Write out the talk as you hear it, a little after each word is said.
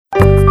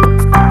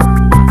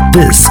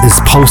This is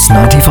Pulse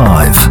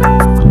 95.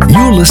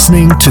 You're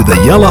listening to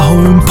the Yellow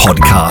Home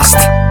Podcast.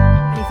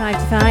 95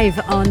 to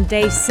 5 on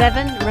day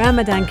 7.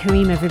 Ramadan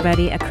Kareem,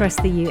 everybody, across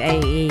the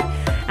UAE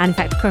and in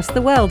fact across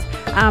the world.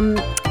 And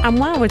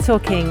while we're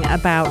talking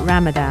about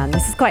Ramadan,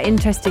 this is quite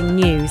interesting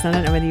news. I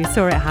don't know whether you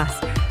saw it, Hass.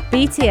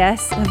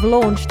 BTS have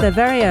launched their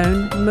very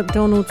own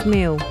McDonald's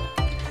meal.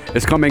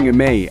 It's coming in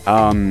May.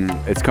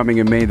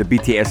 The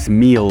BTS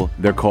meal,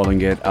 they're calling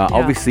it.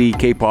 Obviously,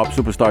 K-pop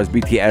superstars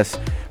BTS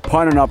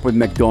partnering up with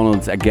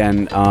McDonald's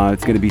again.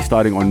 It's going to be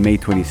starting on May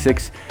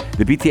 26th.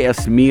 The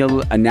BTS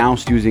meal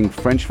announced using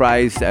French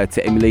fries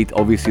to emulate,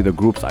 obviously, the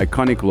group's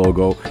iconic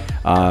logo.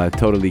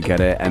 Totally get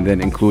it. And then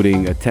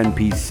including a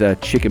 10-piece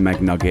chicken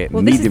McNugget,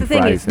 well, medium this is the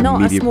thing, fries, it's not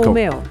and a medium small Coke.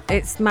 meal.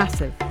 It's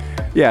massive.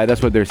 Yeah,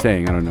 that's what they're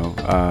saying. I don't know.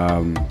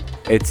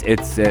 It's a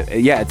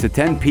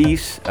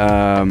 10-piece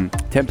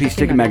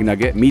chicken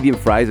McNugget, medium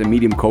fries, and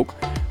medium Coke,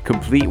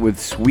 complete with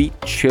sweet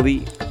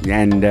chili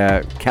and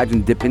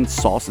Cajun dipping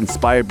sauce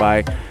inspired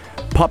by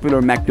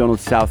popular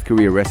McDonald's South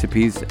Korea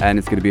recipes, and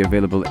it's going to be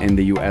available in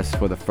the US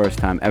for the first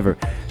time ever,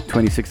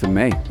 26th of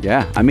May.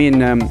 Yeah, I mean,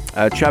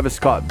 Travis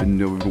Scott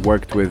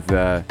worked with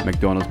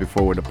McDonald's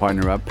before with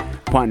a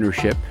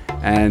partnership,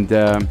 and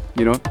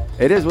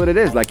it is what it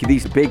is. Like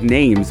these big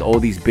names, all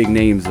these big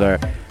names are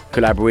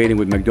collaborating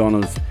with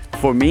McDonald's.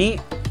 For me,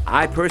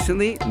 I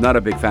personally, not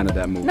a big fan of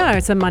that move. No,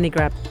 it's a money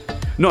grab.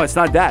 No, it's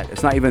not that.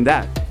 It's not even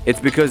that. It's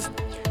because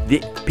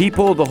the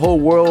people, the whole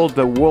world,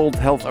 the World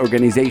Health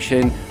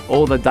Organization,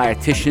 all the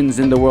dietitians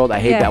in the world, I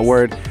hate that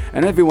word,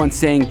 and everyone's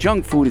saying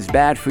junk food is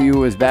bad for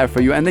you,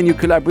 and then you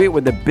collaborate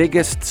with the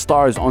biggest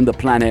stars on the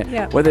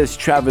planet, whether it's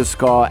Travis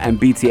Scott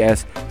and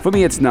BTS. For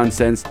me, it's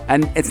nonsense,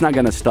 and it's not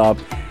going to stop.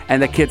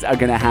 And the kids are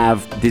going to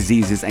have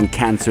diseases and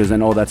cancers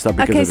and all that stuff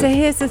because of it. Okay, so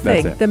here's the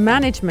thing. The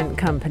management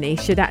company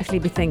should actually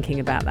be thinking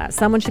about that.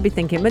 Someone should be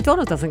thinking,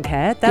 McDonald's doesn't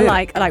care. They're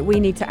like, we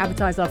need to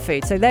advertise our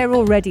food. So they're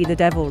already the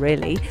devil,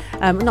 really.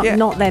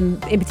 Not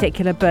them in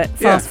particular, but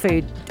fast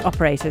food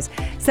operators.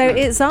 So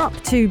it's up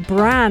to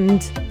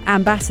brand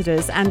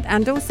ambassadors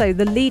and also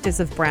the leaders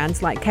of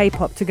brands like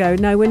K-pop to go,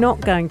 no, we're not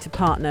going to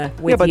partner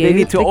with you. Yeah, but they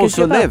need to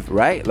also live,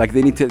 right? Like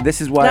they need to, that's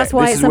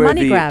why it's a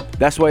money grab.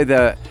 That's why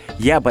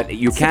but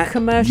you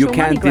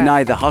can't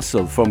deny the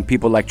hustle from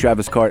people like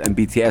Travis Scott and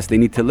BTS. They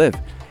need to live.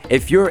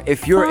 If you're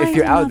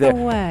out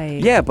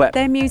there, but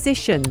they're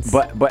musicians.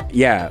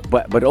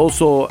 But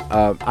also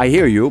I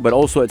hear you. But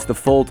also it's the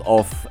fault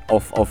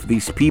of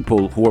these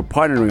people who are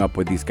partnering up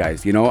with these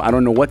guys. You know, I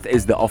don't know what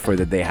is the offer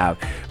that they have,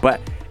 but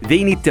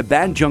they need to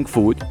ban junk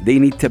food. They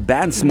need to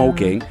ban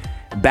smoking.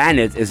 Ban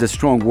it is a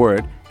strong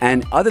word.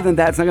 And other than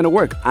that, it's not going to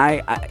work.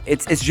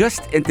 It's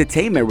just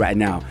entertainment right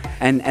now,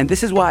 and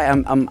this is why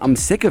I'm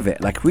sick of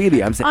it. Like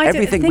really, I'm sick.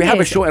 Everything. We have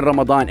a show in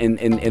Ramadan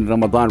in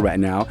Ramadan right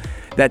now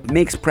that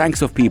makes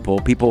pranks of people.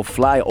 People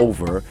fly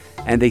over,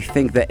 and they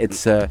think that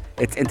it's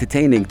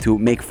entertaining to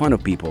make fun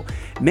of people.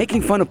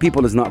 Making fun of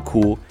people is not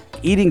cool.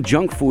 Eating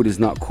junk food is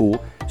not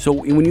cool. So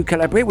when you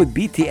collaborate with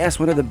BTS,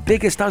 one of the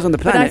biggest stars on the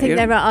planet... But I think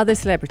there are other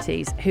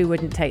celebrities who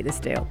wouldn't take this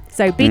deal.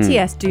 So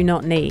BTS do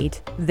not need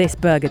this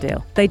burger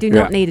deal. They do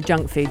not need a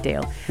junk food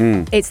deal.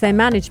 It's their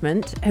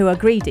management who are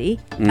greedy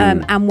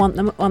and want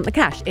the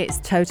cash. It's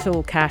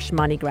total cash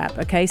money grab,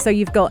 okay? So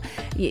you've got...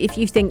 If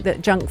you think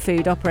that junk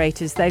food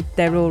operators,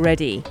 they're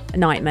already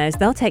nightmares,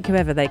 they'll take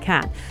whoever they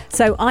can.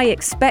 So I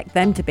expect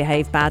them to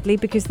behave badly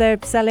because they're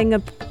selling a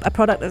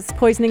product that's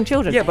poisoning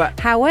children. Yeah, but...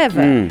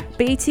 However,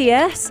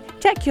 BTS,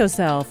 check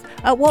yourself.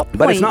 At what point?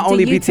 But it's not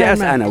only BTS,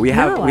 Anna. We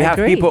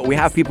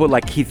have people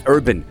like Keith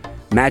Urban,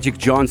 Magic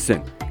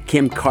Johnson,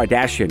 Kim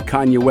Kardashian,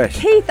 Kanye West.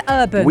 Keith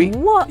Urban.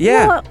 What?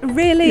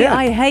 Really? Yeah.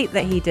 I hate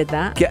that he did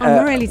that.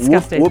 I'm really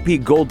disgusted.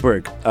 Whoopi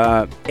Goldberg.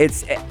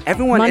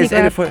 Everyone money is grab.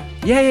 in it for.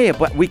 Yeah.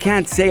 But we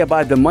can't say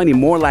about the money.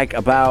 More like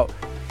about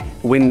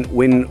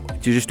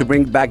just to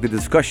bring back the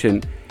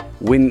discussion.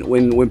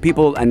 When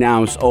people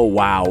announce, oh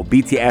wow,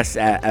 BTS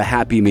a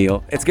Happy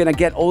Meal, it's gonna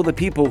get all the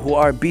people who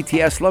are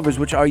BTS lovers,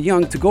 which are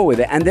young, to go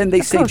with it, and then they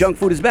say junk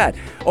food is bad.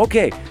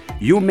 Okay,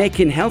 you're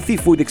making healthy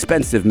food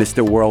expensive,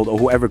 Mr. World, or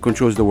whoever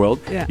controls the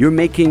world. Yeah. You're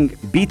making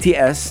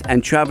BTS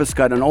and Travis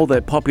Scott and all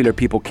the popular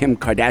people, Kim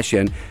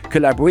Kardashian,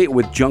 collaborate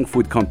with junk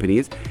food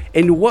companies.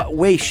 In what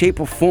way,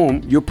 shape, or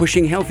form you're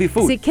pushing healthy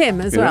food? See,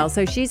 Kim as well.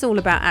 So she's all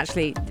about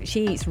she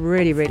eats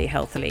really, really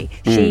healthily.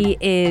 She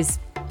is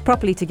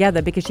properly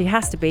together because she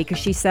has to be, because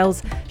she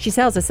sells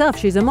herself.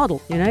 She's a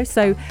model,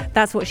 so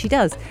that's what she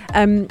does.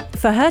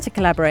 For her to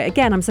collaborate,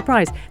 again, I'm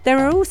surprised. There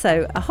are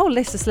also a whole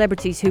list of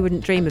celebrities who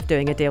wouldn't dream of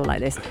doing a deal like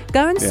this.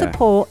 Go and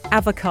support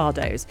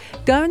avocados.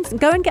 Go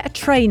and get a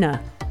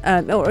trainer.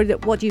 Or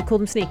what do you call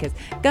them? Sneakers.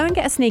 Go and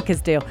get a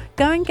sneakers deal.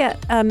 Go and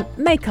get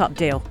makeup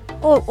deal.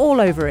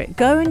 all over it.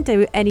 Go and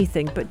do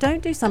anything, but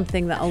don't do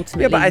something that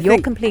ultimately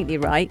you're completely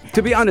right.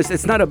 To be honest,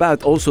 it's not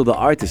about also the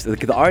artist.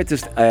 Like the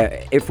artist,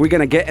 if we're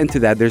gonna get into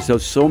that, there's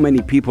so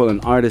many people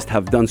and artists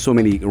have done so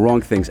many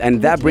wrong things,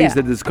 and that brings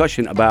the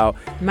discussion about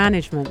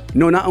management.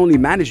 No, not only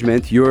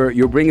management.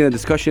 You're bringing a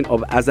discussion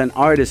of, as an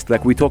artist,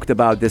 like we talked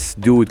about this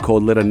dude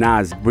called Lil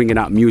Nas bringing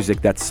out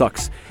music that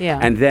sucks. Yeah.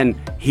 And then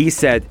he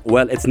said,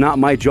 well, it's not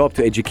my job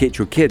to educate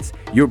your kids.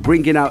 You're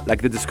bringing out,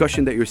 like the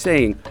discussion that you're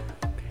saying,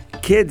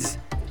 kids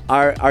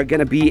are going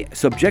to be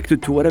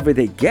subjected to whatever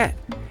they get.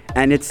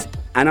 And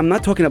I'm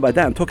not talking about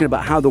that. I'm talking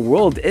about how the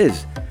world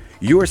is.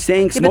 You're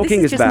saying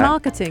smoking is bad.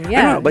 But this is just marketing,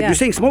 yeah. But you're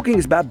saying smoking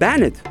is bad,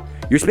 ban it.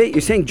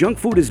 You're saying junk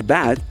food is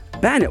bad,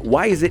 ban it.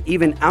 Why is it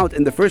even out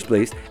in the first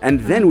place? And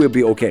then we'll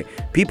be okay.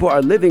 People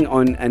are living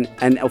on,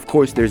 and of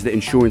course there's the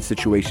insurance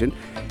situation.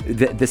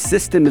 The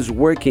system is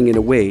working in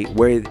a way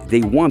where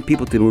they want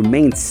people to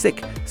remain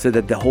sick so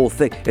that the whole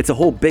thing, it's a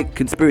whole big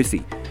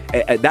conspiracy.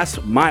 That's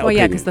my opinion. Well,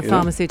 yeah, because the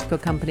pharmaceutical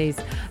companies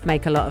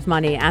make a lot of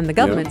money, and the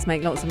governments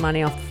make lots of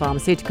money off the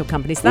pharmaceutical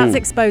companies. So that's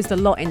exposed a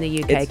lot in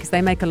the UK, because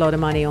they make a lot of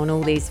money on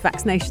all these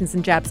vaccinations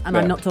and jabs. And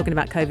I'm not talking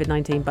about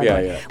COVID-19, by the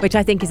way, which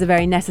I think is a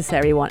very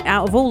necessary one.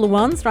 Out of all the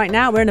ones right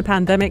now, we're in a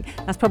pandemic.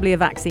 That's probably a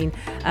vaccine.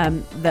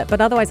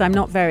 But otherwise, I'm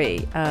not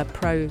very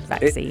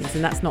pro-vaccines,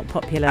 and that's not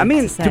popular. I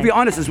mean, to be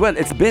honest as well,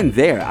 it's been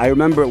there. I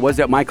remember, was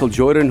that Michael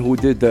Jordan who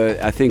did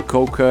I think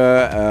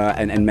Coca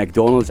and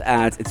McDonald's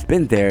ads? It's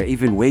been there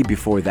even way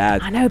before that.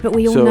 I know, but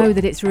we all know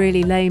that it's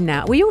really lame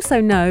now. We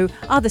also know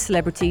other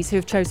celebrities who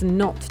have chosen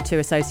not to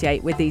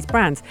associate with these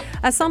brands.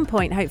 At some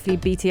point, hopefully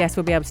BTS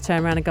will be able to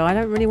turn around and go, I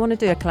don't really want to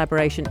do a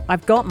collaboration.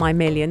 I've got my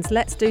millions.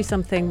 Let's do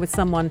something with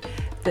someone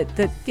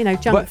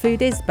that junk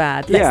food is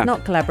bad. Let's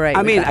not collaborate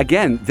with that.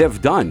 Again,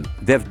 they've done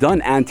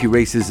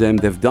anti-racism.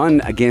 They've done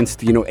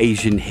against,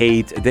 Asian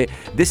hate.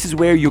 This is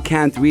where you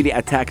can't really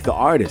attack the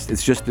artist.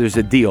 It's just there's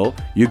a deal.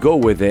 You go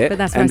with it. But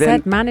that's what I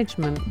said,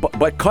 management.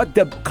 But cut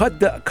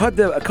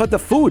the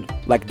food.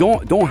 Like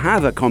don't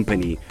have a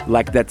company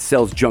like that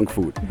sells junk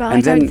food. But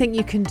I don't think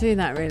you can do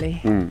that really.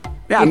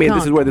 Yeah, I mean,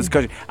 this is where the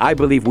discussion. I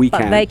believe we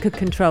can. But they could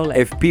control it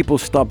if people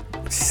stop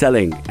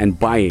selling and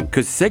buying.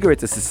 Because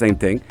cigarettes is the same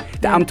thing.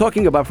 I'm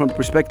talking about from the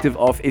perspective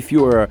of if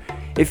you're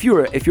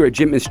a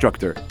gym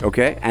instructor,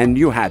 okay, and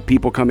you had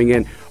people coming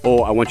in,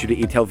 oh, I want you to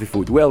eat healthy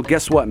food. Well,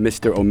 guess what,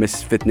 Mr. or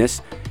Miss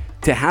Fitness?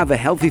 To have a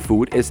healthy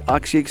food is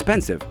actually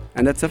expensive,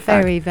 and that's a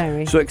fact. Very,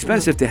 very. So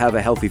expensive to have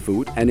a healthy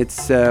food, and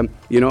it's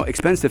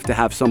expensive to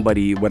have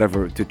somebody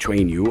whatever to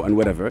train you and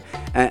whatever,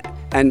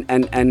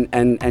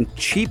 and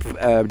cheap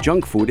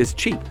junk food is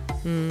cheap.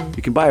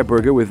 You can buy a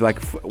burger with like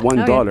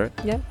 $1.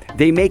 Yeah.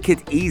 They make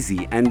it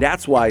easy, and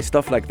that's why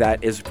stuff like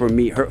that is for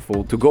me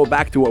hurtful. To go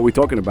back to what we're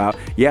talking about,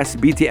 yes,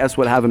 BTS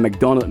will have a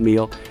McDonald's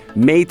meal.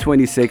 May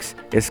 26th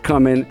is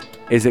coming.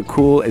 Is it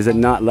cool? Is it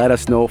not? Let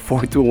us know.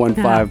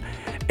 4215.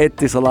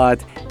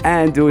 Etisalat.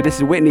 And dude, this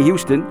is Whitney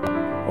Houston,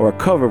 or a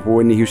cover for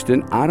Whitney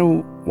Houston. I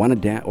don't want to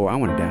dance, or I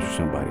want to dance with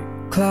somebody.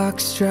 Clock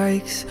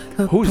strikes.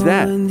 Who's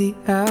that? The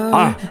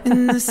hour,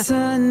 and the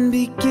sun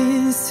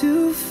begins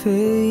to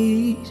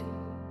fade.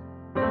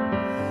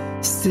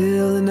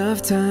 Still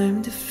enough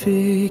time to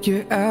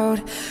figure out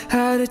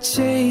how to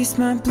chase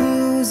my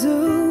blues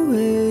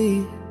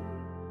away.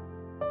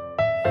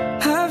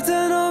 I've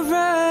done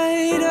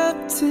alright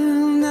up till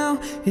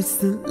now. It's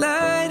the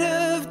light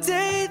of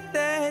day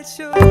that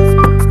shows.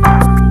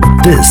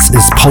 This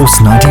is Pulse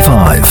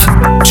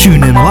 95.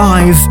 Tune in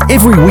live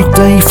every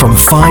weekday from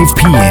 5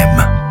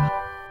 p.m.